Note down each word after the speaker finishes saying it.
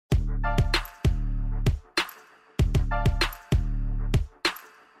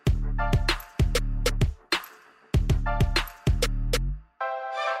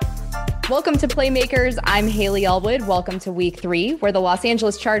Welcome to Playmakers. I'm Haley Elwood. Welcome to week 3, where the Los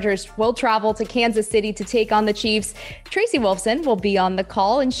Angeles Chargers will travel to Kansas City to take on the Chiefs. Tracy Wolfson will be on the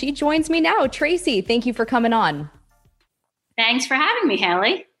call, and she joins me now. Tracy, thank you for coming on. Thanks for having me,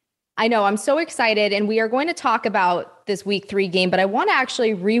 Haley. I know, I'm so excited, and we are going to talk about this week 3 game, but I want to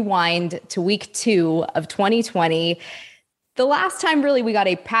actually rewind to week 2 of 2020. The last time really we got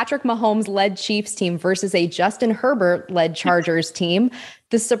a Patrick Mahomes-led Chiefs team versus a Justin Herbert-led Chargers team.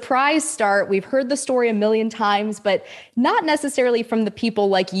 The surprise start, we've heard the story a million times, but not necessarily from the people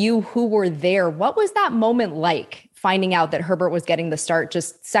like you who were there. What was that moment like, finding out that Herbert was getting the start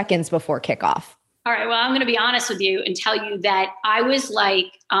just seconds before kickoff? All right, well, I'm going to be honest with you and tell you that I was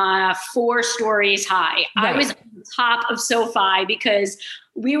like 4 stories high. Right. I was on the top of SoFi because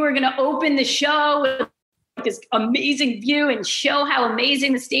we were going to open the show with this amazing view and show how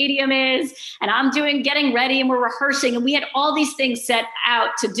amazing the stadium is. And I'm getting ready and we're rehearsing and we had all these things set out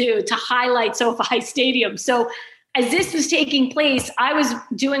to do to highlight SoFi Stadium. So as this was taking place, I was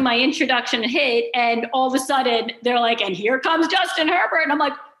doing my introduction hit and all of a sudden they're like, and here comes Justin Herbert. And I'm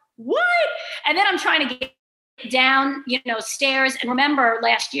like, what? And then I'm trying to get down, stairs. And remember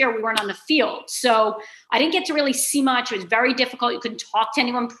last year we weren't on the field. So I didn't get to really see much. It was very difficult. You couldn't talk to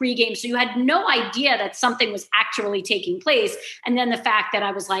anyone pregame. So you had no idea that something was actually taking place. And then the fact that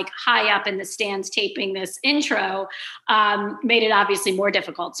I was like high up in the stands taping this intro made it obviously more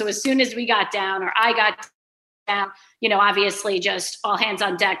difficult. So as soon as we got down or I got down, obviously just all hands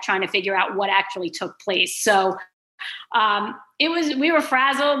on deck trying to figure out what actually took place. So we were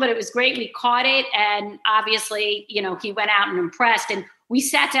frazzled, but it was great. We caught it. And obviously, he went out and impressed. And we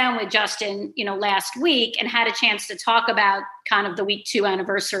sat down with Justin, last week and had a chance to talk about kind of the week 2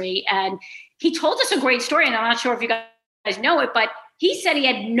 anniversary. And he told us a great story. And I'm not sure if you guys know it, but he said he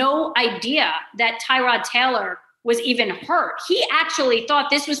had no idea that Tyrod Taylor was even hurt. He actually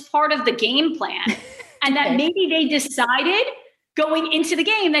thought this was part of the game plan and that maybe they decided going into the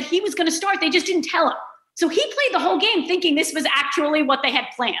game that he was going to start. They just didn't tell him. So he played the whole game thinking this was actually what they had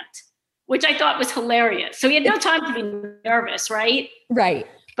planned, which I thought was hilarious. So he had no time to be nervous, right? Right.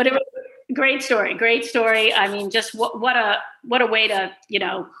 But it was a great story. Great story. I mean, just what a way to,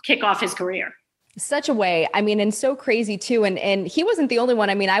 kick off his career. Such a way. I mean, and so crazy too. And he wasn't the only one.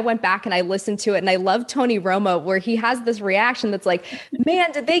 I mean, I went back and I listened to it and I love Tony Romo where he has this reaction that's like,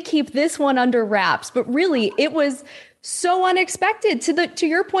 man, did they keep this one under wraps? But really it was so unexpected. To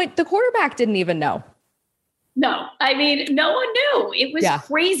your point, the quarterback didn't even know. No, I mean, no one knew. It was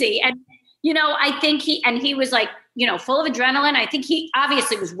crazy. And, I think he was like, full of adrenaline. I think he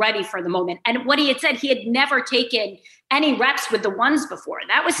obviously was ready for the moment. And what he had said, he had never taken any reps with the ones before.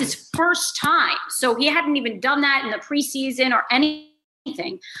 That was his first time. So he hadn't even done that in the preseason or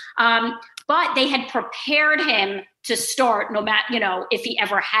anything. But they had prepared him to start no matter, if he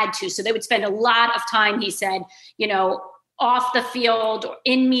ever had to. So they would spend a lot of time, he said, off the field or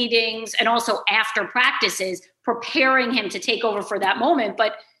in meetings and also after practices, preparing him to take over for that moment,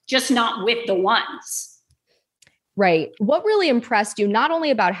 but just not with the ones. Right. What really impressed you, not only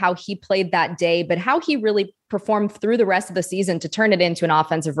about how he played that day, but how he really performed through the rest of the season to turn it into an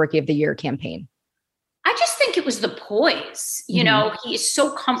Offensive Rookie of the Year campaign? I just think it was the poise. He is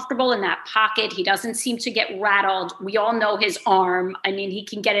so comfortable in that pocket. He doesn't seem to get rattled. We all know his arm. I mean, he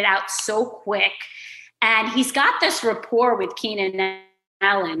can get it out so quick. And he's got this rapport with Keenan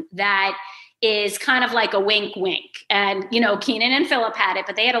Allen that is kind of like a wink, wink. And, Keenan and Phillip had it,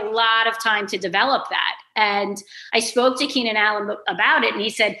 but they had a lot of time to develop that. And I spoke to Keenan Allen about it. And he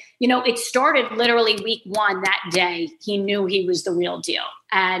said, it started literally week 1 that day. He knew he was the real deal.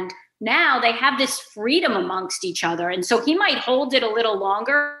 And now they have this freedom amongst each other. And so he might hold it a little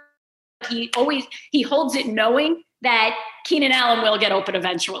longer. He holds it knowing that Keenan Allen will get open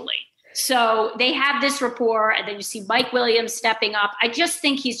eventually. So they have this rapport, and then you see Mike Williams stepping up. I just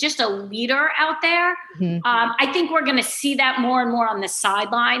think he's just a leader out there. Mm-hmm. I think we're going to see that more and more on the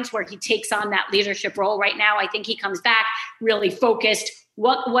sidelines where he takes on that leadership role. Right now, I think he comes back really focused.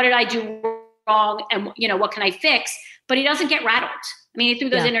 What did I do wrong? And, what can I fix? But he doesn't get rattled. I mean, he threw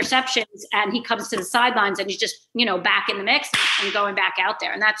those interceptions and he comes to the sidelines and he's just, back in the mix and going back out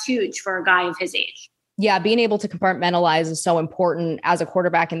there. And that's huge for a guy of his age. Yeah, being able to compartmentalize is so important as a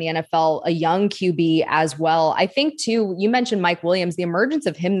quarterback in the NFL, a young QB as well. I think, too, you mentioned Mike Williams, the emergence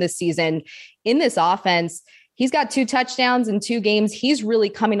of him this season in this offense. He's got 2 touchdowns in 2 games. He's really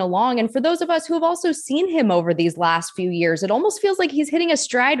coming along. And for those of us who have also seen him over these last few years, it almost feels like he's hitting a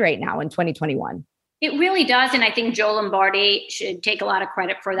stride right now in 2021. It really does. And I think Joe Lombardi should take a lot of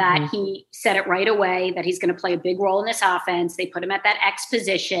credit for that. Mm-hmm. He said it right away that he's going to play a big role in this offense. They put him at that X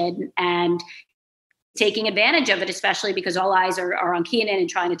position and taking advantage of it, especially because all eyes are on Keenan and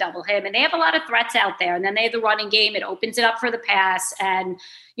trying to double him. And they have a lot of threats out there. And then they have the running game. It opens it up for the pass. And,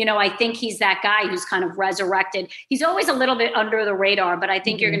 I think he's that guy who's kind of resurrected. He's always a little bit under the radar, but I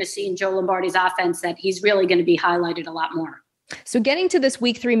think you're going to see in Joe Lombardi's offense that he's really going to be highlighted a lot more. So getting to this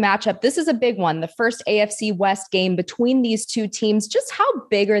week 3 matchup, this is a big one, the first AFC West game between these two teams. Just how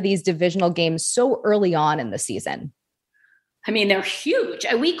big are these divisional games so early on in the season? I mean, they're huge.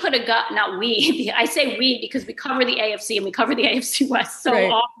 We could have got, not we, I say we because we cover the AFC and we cover the AFC West so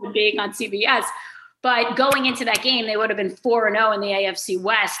often being on CBS. But going into that game, they would have been 4-0 in the AFC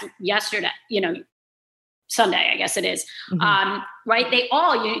West yesterday, Sunday, I guess it is.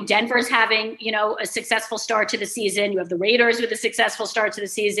 Right? Denver's having, a successful start to the season. You have the Raiders with a successful start to the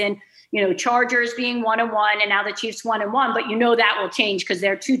season. Chargers being 1-1 and now the Chiefs 1-1, but that will change because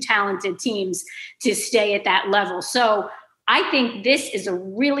they're two talented teams to stay at that level. So I think this is a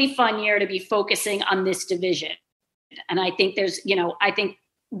really fun year to be focusing on this division. And I think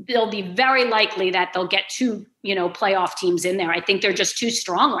they'll be very likely that they'll get two, playoff teams in there. I think they're just too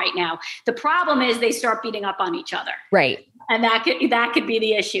strong right now. The problem is they start beating up on each other. Right. And that could be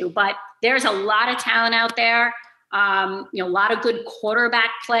the issue. But there's a lot of talent out there. A lot of good quarterback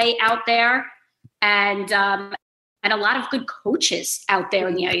play out there. And a lot of good coaches out there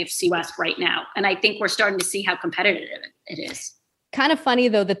in the AFC West right now. And I think we're starting to see how competitive it is. Kind of funny,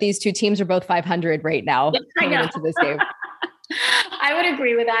 though, that these two teams are both 500 right now coming into this game. I would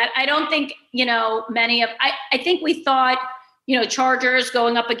agree with that. I don't think, I think we thought, Chargers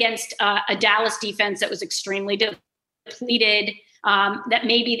going up against a Dallas defense that was extremely depleted, that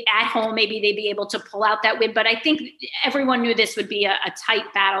maybe at home, maybe they'd be able to pull out that win. But I think everyone knew this would be a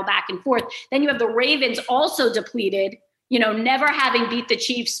tight battle back and forth. Then you have the Ravens also depleted, never having beat the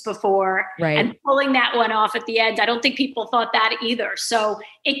Chiefs before and pulling that one off at the end. I don't think people thought that either. So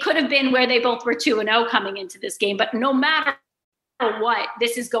it could have been where they both were 2-0 coming into this game. But no matter what,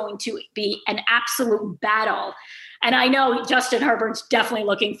 this is going to be an absolute battle. And I know Justin Herbert's definitely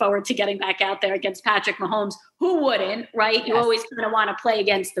looking forward to getting back out there against Patrick Mahomes. Who wouldn't, right? Yes. You always kind of want to play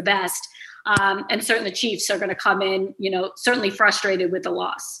against the best. And certainly the Chiefs are going to come in, certainly frustrated with the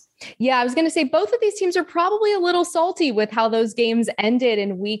loss. Yeah, I was going to say both of these teams are probably a little salty with how those games ended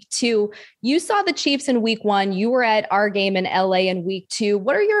in week 2. You saw the Chiefs in week 1. You were at our game in LA in week 2.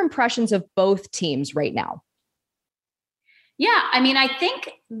 What are your impressions of both teams right now? Yeah, I mean, I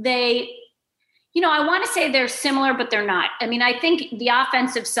think they, I want to say they're similar, but they're not. I mean, I think the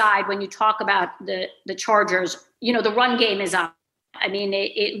offensive side, when you talk about the Chargers, the run game is up. I mean,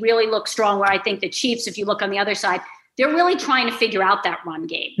 it really looks strong, where I think the Chiefs, if you look on the other side, they're really trying to figure out that run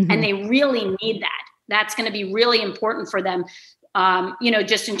game. And they really need that. That's going to be really important for them,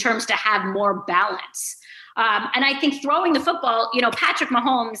 just in terms to have more balance. And I think throwing the football, Patrick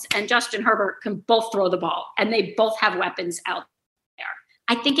Mahomes and Justin Herbert can both throw the ball, and they both have weapons out there.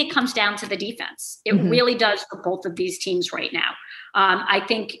 I think it comes down to the defense. It really does for both of these teams right now. I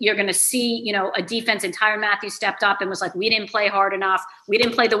think you're going to see, a defense, and Tyrann Mathieu stepped up and was like, we didn't play hard enough. We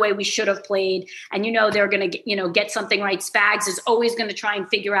didn't play the way we should have played. And, they're going to, get something right. Spags is always going to try and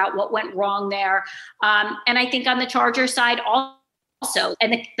figure out what went wrong there. And I think on the Chargers side also,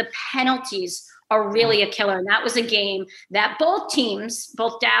 and the penalties are really a killer. And that was a game that both teams,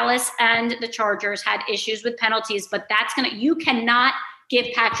 both Dallas and the Chargers, had issues with penalties, but you cannot give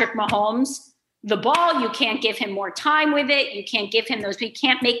Patrick Mahomes the ball. You can't give him more time with it. You can't give him you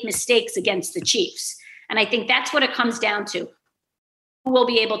can't make mistakes against the Chiefs. And I think that's what it comes down to. Who will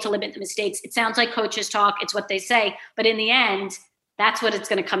be able to limit the mistakes? It sounds like coaches talk. It's what they say. But in the end, that's what it's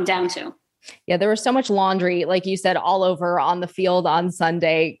going to come down to. Yeah, there was so much laundry, like you said, all over on the field on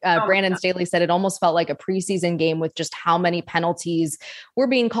Sunday. Brandon Staley said it almost felt like a preseason game with just how many penalties were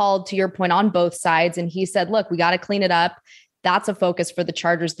being called, to your point, on both sides. And he said, look, we got to clean it up. That's a focus for the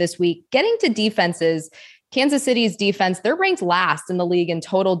Chargers this week. Getting to defenses, Kansas City's defense, they're ranked last in the league in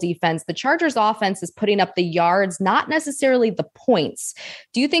total defense. The Chargers offense is putting up the yards, not necessarily the points.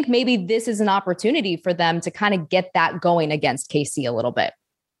 Do you think maybe this is an opportunity for them to kind of get that going against KC a little bit?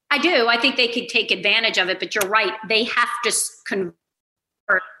 I do. I think they could take advantage of it, but you're right. They have to convert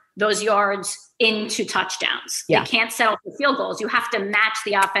those yards into touchdowns. Yeah. They can't settle for field goals. You have to match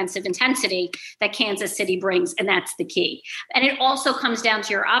the offensive intensity that Kansas City brings, and that's the key. And it also comes down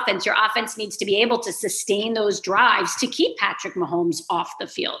to your offense. Your offense needs to be able to sustain those drives to keep Patrick Mahomes off the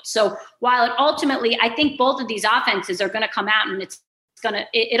field. So while ultimately, I think both of these offenses are going to come out and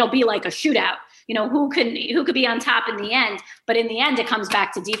it'll be like a shootout. Who could be on top in the end, but in the end, it comes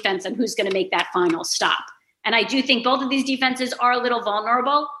back to defense and who's going to make that final stop. And I do think both of these defenses are a little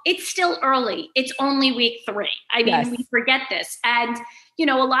vulnerable. It's still early. It's only week 3. I mean, we forget this. And, there's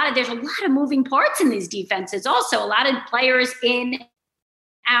a lot of moving parts in these defenses. Also, a lot of players in,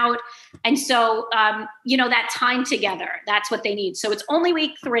 out. And so, that time together, that's what they need. So it's only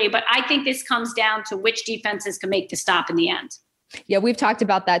week 3, but I think this comes down to which defenses can make the stop in the end. Yeah, we've talked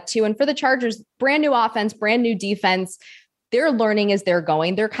about that too. And for the Chargers, brand new offense, brand new defense. They're learning as they're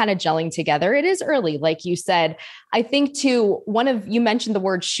going. They're kind of gelling together. It is early, like you said. I think too, you mentioned the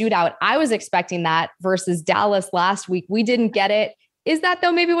word shootout. I was expecting that versus Dallas last week. We didn't get it. Is that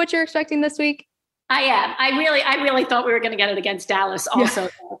though maybe what you're expecting this week? I am. I really thought we were going to get it against Dallas also.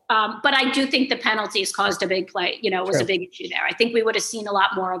 Yeah. But I do think the penalties caused a big play, was a big issue there. I think we would have seen a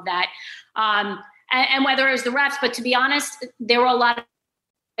lot more of that. And whether it was the refs, but to be honest, there were a lot of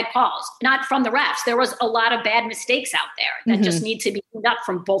calls, not from the refs. There was a lot of bad mistakes out there that just need to be cleaned up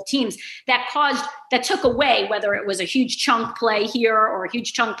from both teams that took away, whether it was a huge chunk play here or a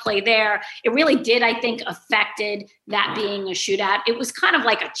huge chunk play there. It really did, I think, affected that being a shootout. It was kind of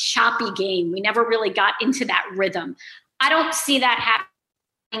like a choppy game. We never really got into that rhythm. I don't see that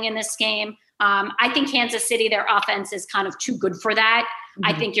happening in this game. I think Kansas City, their offense is kind of too good for that.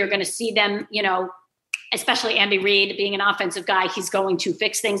 I think you're going to see them, especially Andy Reid being an offensive guy, he's going to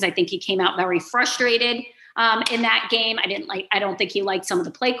fix things. I think he came out very frustrated in that game. I don't think he liked some of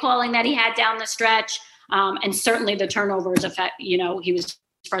the play calling that he had down the stretch. And certainly the turnovers he was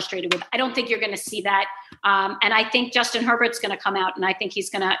frustrated with. I don't think you're going to see that. And I think Justin Herbert's going to come out and I think he's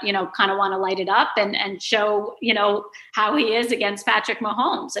going to, kind of want to light it up and show, how he is against Patrick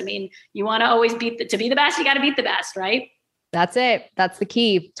Mahomes. I mean, you want to always to be the best, you got to beat the best, right? That's it. That's the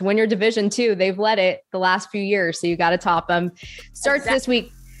key to win your division too. They've led it the last few years. So you got to top them. Starts this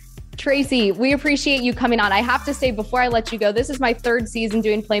week. Tracy, we appreciate you coming on. I have to say before I let you go, this is my 3rd season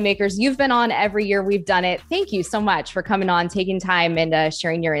doing Playmakers. You've been on every year we've done it. Thank you so much for coming on, taking time and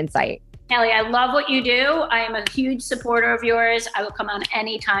sharing your insight. Kelly, I love what you do. I am a huge supporter of yours. I will come on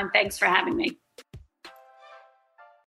anytime. Thanks for having me.